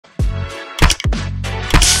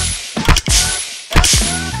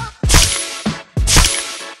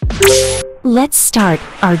Let's start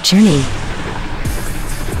our journey.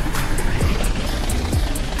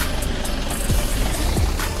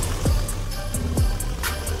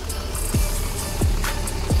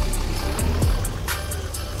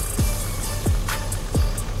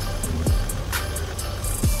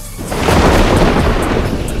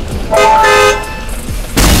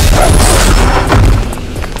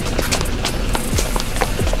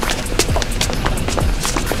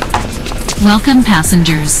 Welcome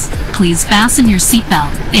passengers. Please fasten your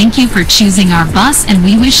seatbelt. Thank you for choosing our bus and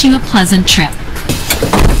we wish you a pleasant trip.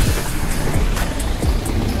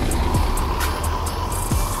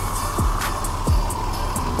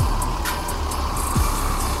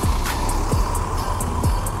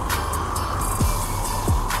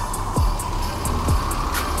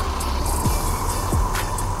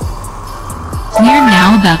 We are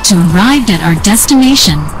now about to arrive at our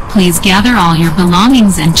destination. Please gather all your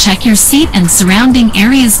belongings and check your seat and surrounding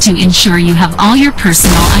areas to ensure you have all your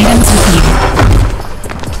personal items with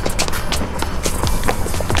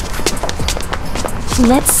you.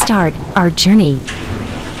 Let's start our journey.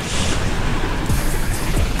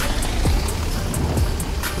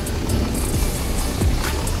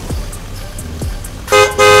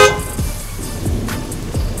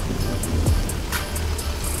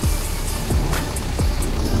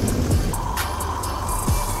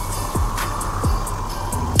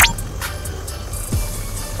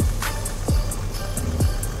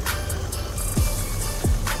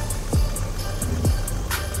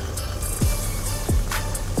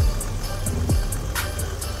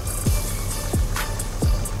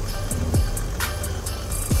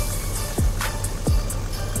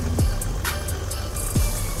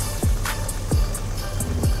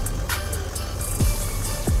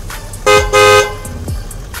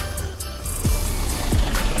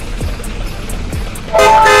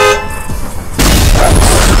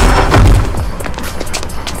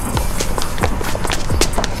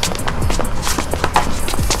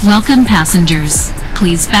 Welcome passengers.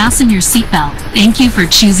 Please fasten your seatbelt. Thank you for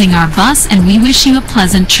choosing our bus and we wish you a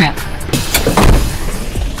pleasant trip.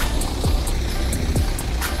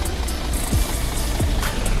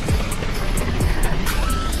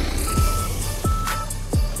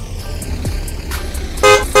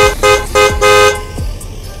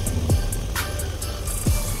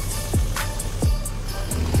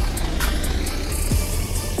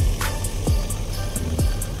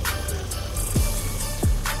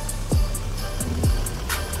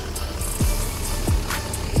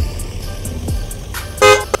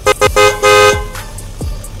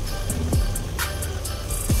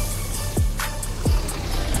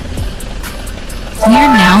 We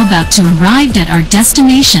are now about to arrive at our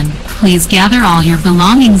destination. Please gather all your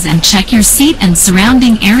belongings and check your seat and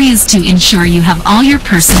surrounding areas to ensure you have all your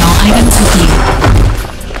personal items with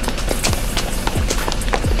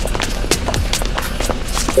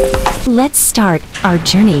you. Let's start our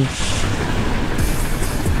journey.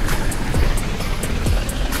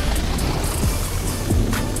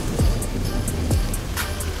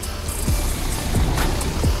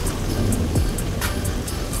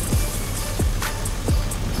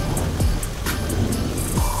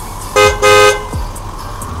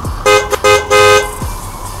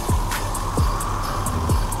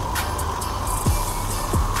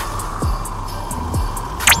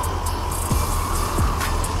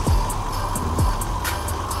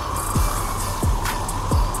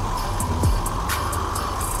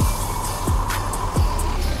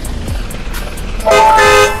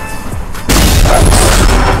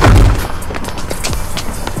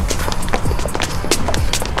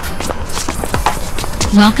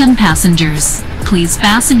 Welcome passengers. Please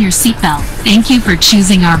fasten your seatbelt. Thank you for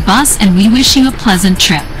choosing our bus and we wish you a pleasant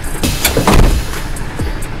trip.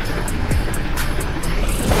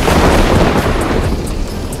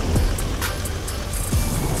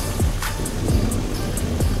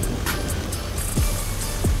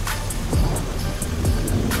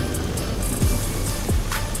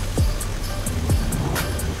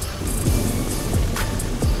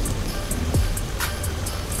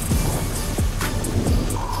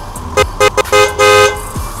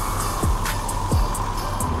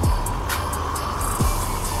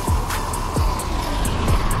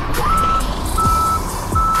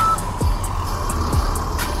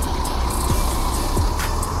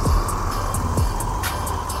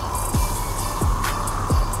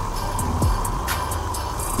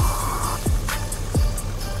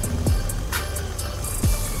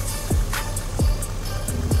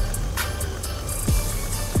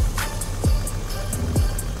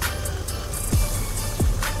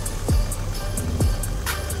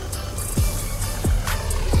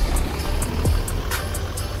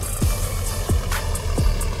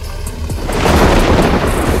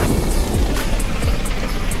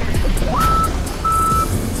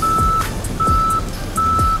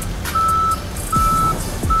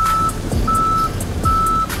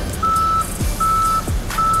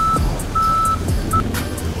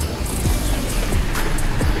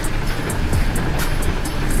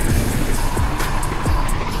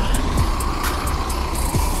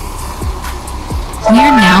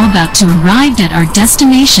 We're now about to arrive at our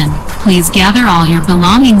destination. Please gather all your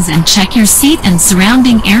belongings and check your seat and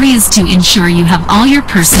surrounding areas to ensure you have all your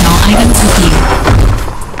personal items with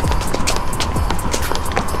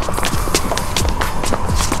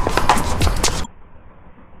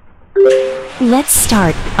you. Let's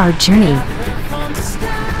start our journey.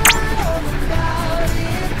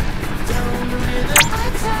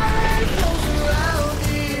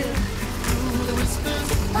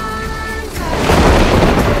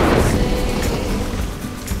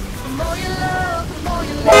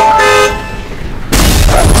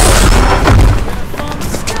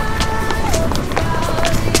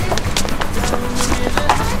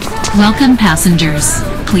 Welcome passengers.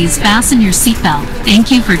 Please fasten your seatbelt. Thank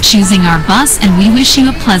you for choosing our bus and we wish you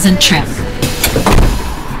a pleasant trip.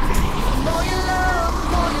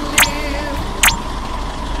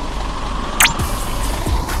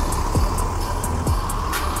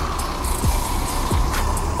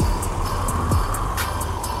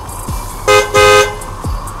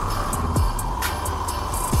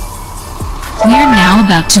 We are now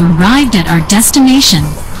about to arrive at our destination.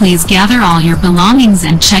 Please gather all your belongings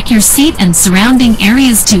and check your seat and surrounding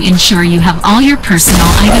areas to ensure you have all your personal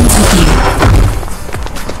items with you.